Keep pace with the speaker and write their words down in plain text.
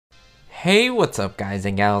Hey, what's up guys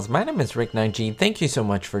and gals? My name is Rick9G. Thank you so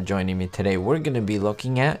much for joining me today. We're going to be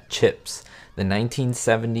looking at CHiPs, the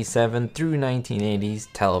 1977 through 1980s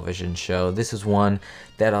television show. This is one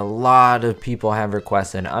that a lot of people have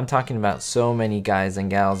requested. I'm talking about so many guys and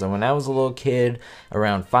gals, and when I was a little kid,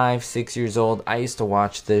 around 5-6 years old, I used to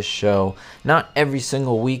watch this show, not every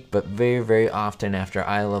single week, but very often after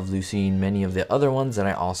I Love Lucy and many of the other ones that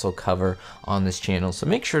I also cover on this channel. So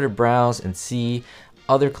make sure to browse and see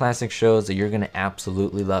other classic shows that you're going to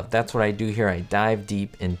absolutely love. That's what I do here. I dive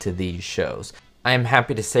deep into these shows. I am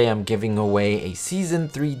happy to say I'm giving away a season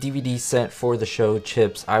 3 DVD set for the show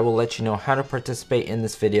CHiPs. I will let you know how to participate in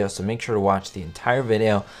this video, so make sure to watch the entire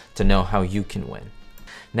video to know how you can win.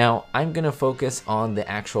 Now, I'm going to focus on the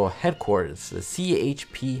actual headquarters, the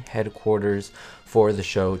CHP headquarters for the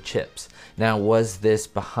show CHiPs. Now, was this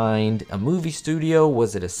behind a movie studio?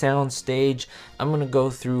 Was it a sound stage? I'm going to go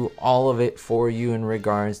through all of it for you in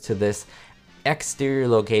regards to this exterior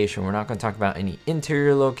location. We're not going to talk about any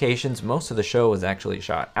interior locations. Most of the show was actually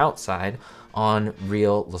shot outside on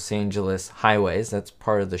real Los Angeles highways. That's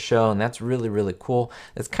part of the show, and that's really cool.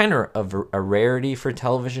 It's kind of a rarity for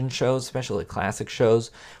television shows, especially classic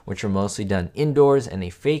shows, which are mostly done indoors and they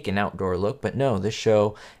fake an outdoor look. But no, this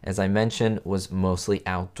show, as I mentioned, was mostly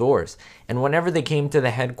outdoors. And whenever they came to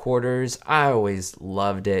the headquarters, I always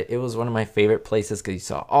loved it. It was one of my favorite places because you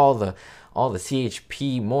saw all the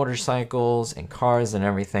CHP motorcycles and cars and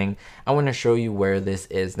everything. I want to show you where this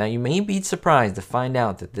is. Now, you may be surprised to find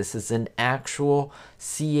out that this is an actual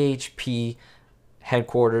CHP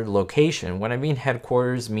headquartered location. When I mean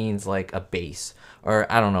headquarters, means like a base, or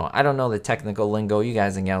I don't know the technical lingo. You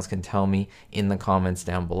guys and gals can tell me in the comments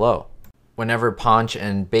down below. Whenever Ponch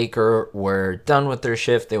and Baker were done with their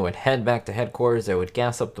shift, they would head back to headquarters. They would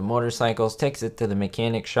gas up the motorcycles, take it to the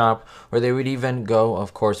mechanic shop, or they would even go,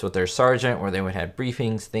 of course, with their sergeant, where they would have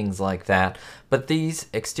briefings, things like that. But these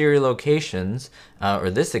exterior locations, or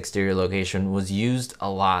this exterior location, was used a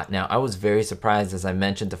lot. Now, I was very surprised, as I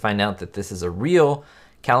mentioned, to find out that this is a real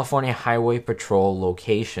California Highway Patrol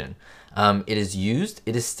location. It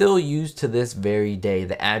is still used to this very day.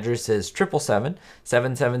 The address is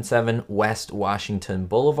 777 West Washington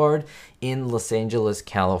Boulevard in Los Angeles,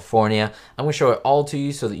 California. I'm going to show it all to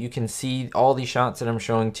you so that you can see all these shots that I'm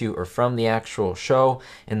showing to you are from the actual show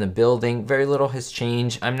in the building. Very little has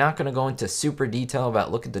changed. I'm not going to go into super detail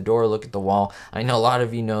about look at the door, look at the wall. I know a lot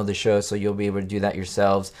of you know the show, so you'll be able to do that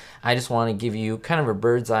yourselves. I just want to give you kind of a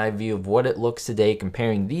bird's eye view of what it looks today,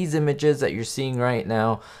 comparing these images that you're seeing right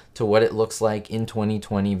now to what it looks like in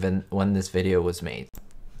 2020 when this video was made.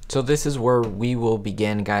 So this is where we will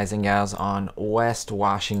begin, guys and gals, on West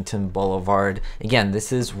Washington Boulevard. Again,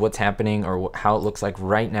 this is what's happening, or how it looks like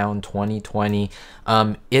right now in 2020.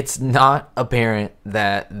 It's not apparent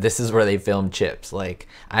that this is where they filmed CHiPs. Like,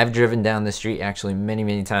 I've driven down the street actually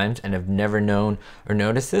many times and have never known or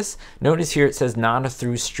noticed this. Notice here it says not a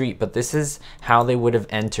through street, but this is how they would have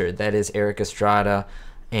entered. That is Eric Estrada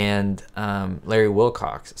and Larry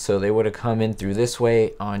Wilcox. So they would have come in through this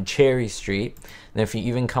way on Cherry Street. And if you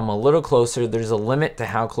even come a little closer, there's a limit to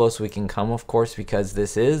how close we can come, of course, because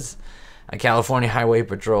this is a California Highway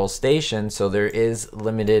Patrol station, so there is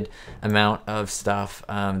limited amount of stuff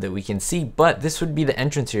that we can see. But this would be the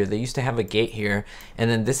entrance here. They used to have a gate here, and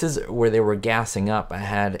then this is where they were gassing up. I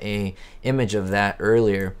had a image of that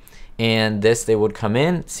earlier. And this, they would come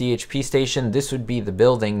in, CHP station, this would be the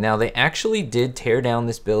building. Now, they actually did tear down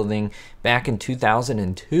this building back in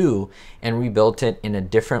 2002 and rebuilt it in a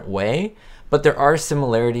different way, but there are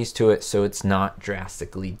similarities to it, so it's not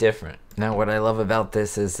drastically different. Now, what I love about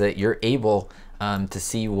this is that you're able to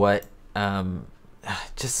see what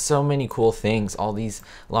just so many cool things, a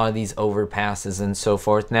lot of these overpasses and so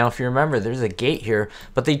forth. Now, if you remember, there's a gate here,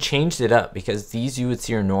 but they changed it up because these you would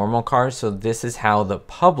see are normal cars, so this is how the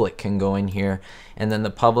public can go in here, and then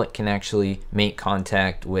the public can actually make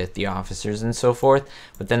contact with the officers and so forth,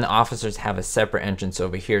 but then the officers have a separate entrance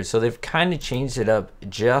over here. So they've kind of changed it up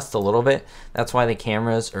just a little bit. That's why the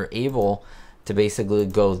cameras are able to basically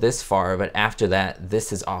go this far, but after that,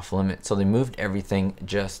 this is off limit. So they moved everything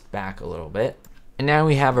just back a little bit. And now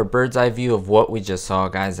we have a bird's eye view of what we just saw,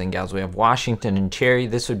 guys and gals. We have Washington and Cherry.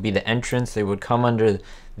 This would be the entrance. They would come under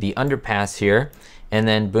the underpass here, and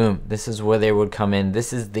then boom, this is where they would come in.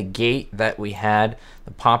 This is the gate that we had,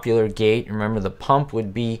 the popular gate. Remember, the pump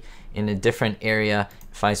would be in a different area.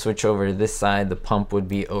 If I switch over to this side, the pump would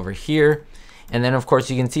be over here. And then, of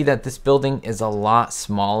course, you can see that this building is a lot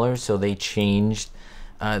smaller, so they changed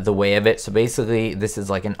the way of it. So basically this is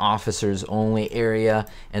like an officers only area,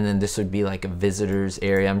 and then this would be like a visitors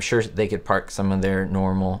area. I'm sure they could park some of their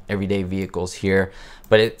normal everyday vehicles here,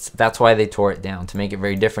 but that's why they tore it down, to make it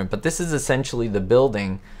very different. But this is essentially the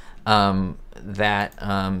building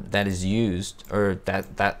that is used, or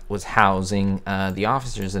that was housing the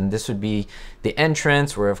officers, and this would be the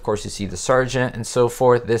entrance where of course you see the sergeant and so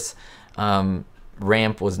forth. This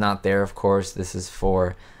ramp was not there, of course. This is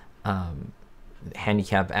for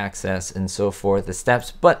handicap access and so forth, the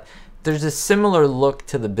steps. But there's a similar look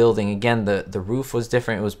to the building. Again, the roof was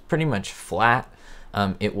different. It was pretty much flat.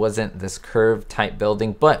 It wasn't this curved type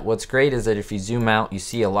building. But what's great is that if you zoom out, you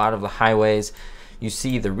see a lot of the highways. You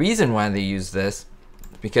see the reason why they use this,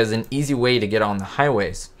 because an easy way to get on the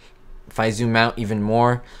highways. If I zoom out even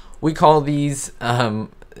more, we call these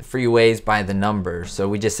freeways by the number. So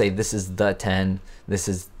we just say this is the 10, this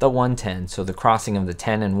is the 110, so the crossing of the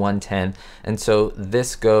 10 and 110. And so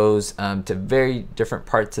this goes to very different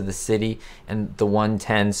parts of the city, and the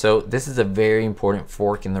 110, so this is a very important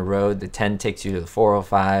fork in the road. The 10 takes you to the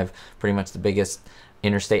 405, pretty much the biggest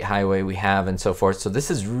interstate highway we have, and so forth. So this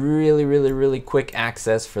is really quick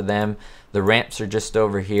access for them. The ramps are just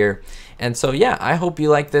over here. And so yeah, I hope you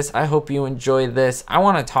like this. I hope you enjoy this. I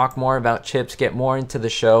want to talk more about chips, get more into the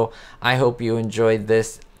show. I hope you enjoyed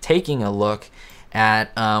this, taking a look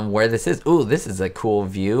at where this is. Ooh, this is a cool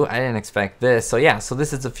view. I didn't expect this. So yeah, so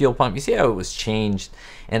this is a fuel pump. You see how it was changed,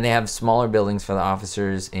 and they have smaller buildings for the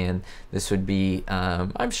officers, and this would be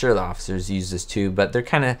I'm sure the officers use this too, but they're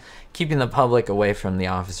kind of keeping the public away from the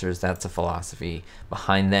officers. That's a philosophy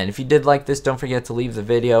behind that. If you did like this, don't forget to leave the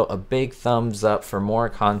video a big thumbs up for more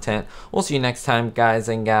content. We'll see you next time, guys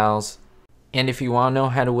and gals. And if you want to know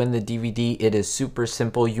how to win the DVD, it is super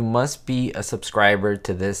simple. You must be a subscriber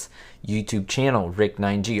to this YouTube channel,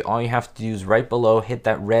 Rick9G. All you have to do is right below, hit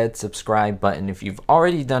that red subscribe button. If you've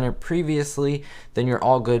already done it previously, then you're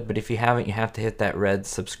all good. But if you haven't, you have to hit that red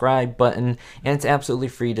subscribe button, and it's absolutely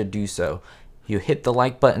free to do so. You hit the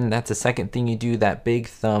like button, that's the second thing you do, that big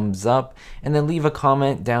thumbs up, and then leave a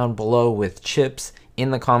comment down below with chips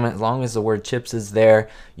in the comment. As long as the word chips is there,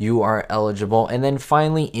 you are eligible. And then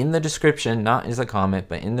finally, in the description, not as a comment,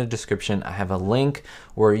 but in the description, I have a link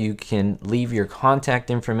where you can leave your contact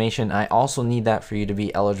information. I also need that for you to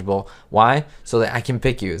be eligible. Why? So that I can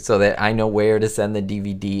pick you, so that I know where to send the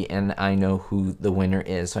DVD and I know who the winner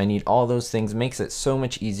is. So I need all those things. Makes it so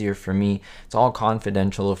much easier for me. It's all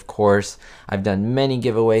confidential, of course. I've done many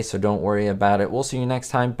giveaways, so don't worry about it. We'll see you next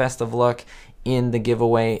time. Best of luck in the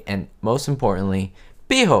giveaway, and most importantly,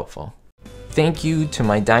 be hopeful. Thank you to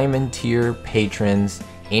my diamond tier patrons,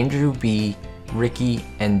 Andrew B, Ricky,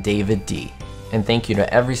 and David D. And thank you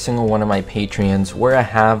to every single one of my Patreons, where I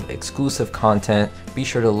have exclusive content. Be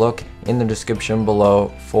sure to look in the description below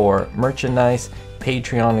for merchandise,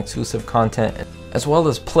 Patreon exclusive content, as well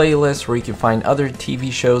as playlists where you can find other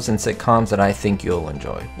TV shows and sitcoms that I think you'll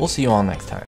enjoy. We'll see you all next time.